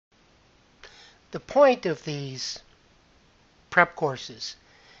The point of these prep courses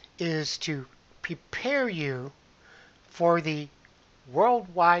is to prepare you for the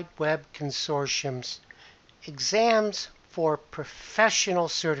World Wide Web Consortium's exams for professional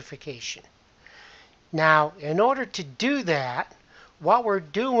certification. Now, in order to do that, what we're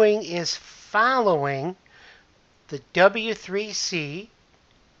doing is following the W3C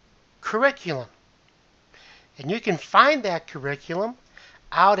curriculum. And you can find that curriculum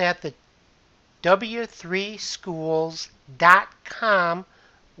out at the W3Schools.com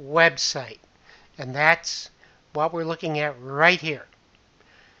website. And that's what we're looking at right here.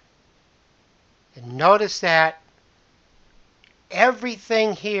 And notice that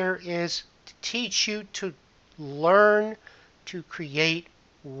everything here is to teach you to learn to create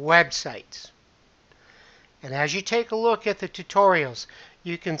websites. And as you take a look at the tutorials,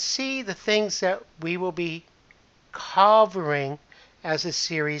 you can see the things that we will be covering as the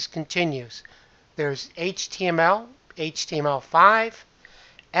series continues. There's HTML, HTML5,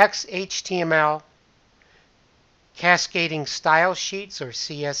 XHTML, Cascading Style Sheets or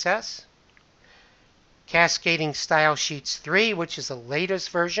CSS, Cascading Style Sheets 3, which is the latest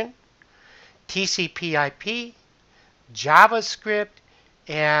version, TCP/IP, JavaScript,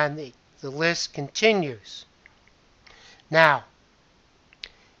 and the list continues. Now,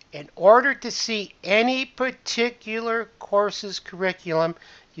 in order to see any particular course's curriculum,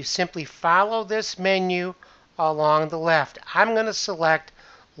 you simply follow this menu along the left. I'm going to select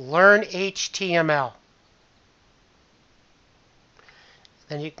Learn HTML.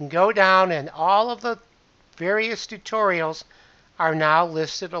 Then you can go down, and all of the various tutorials are now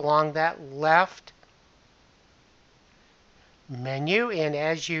listed along that left menu. And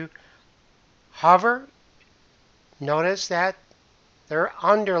as you hover, notice that they're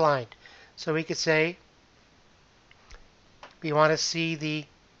underlined. So we could say we want to see the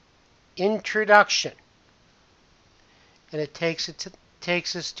introduction. And it takes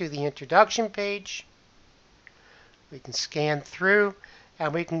us to the introduction page. We can scan through,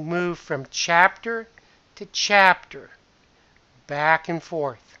 and we can move from chapter to chapter, back and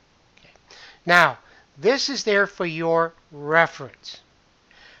forth. Okay. Now, this is there for your reference.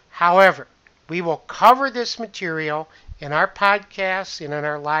 However, we will cover this material in our podcasts and in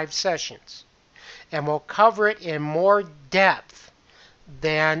our live sessions. And we'll cover it in more depth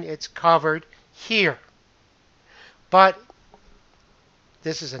than it's covered here. But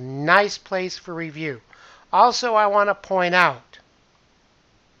this is a nice place for review. Also, I want to point out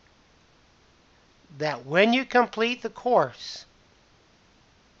that when you complete the course,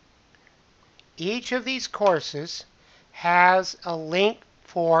 each of these courses has a link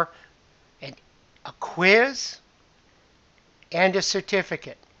for a quiz and a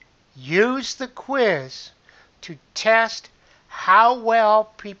certificate. Use the quiz to test how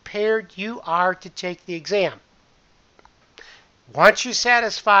well prepared you are to take the exam. Once you're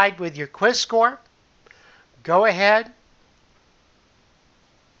satisfied with your quiz score, go ahead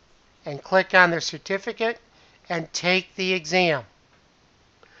and click on the certificate and take the exam.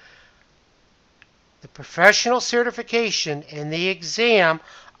 The professional certification and the exam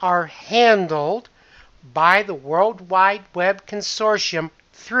are handled by the World Wide Web Consortium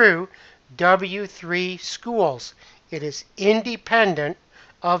through W3Schools. It is independent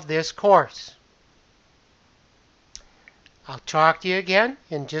of this course. I'll talk to you again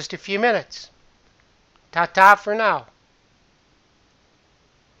in just a few minutes. Ta-ta for now.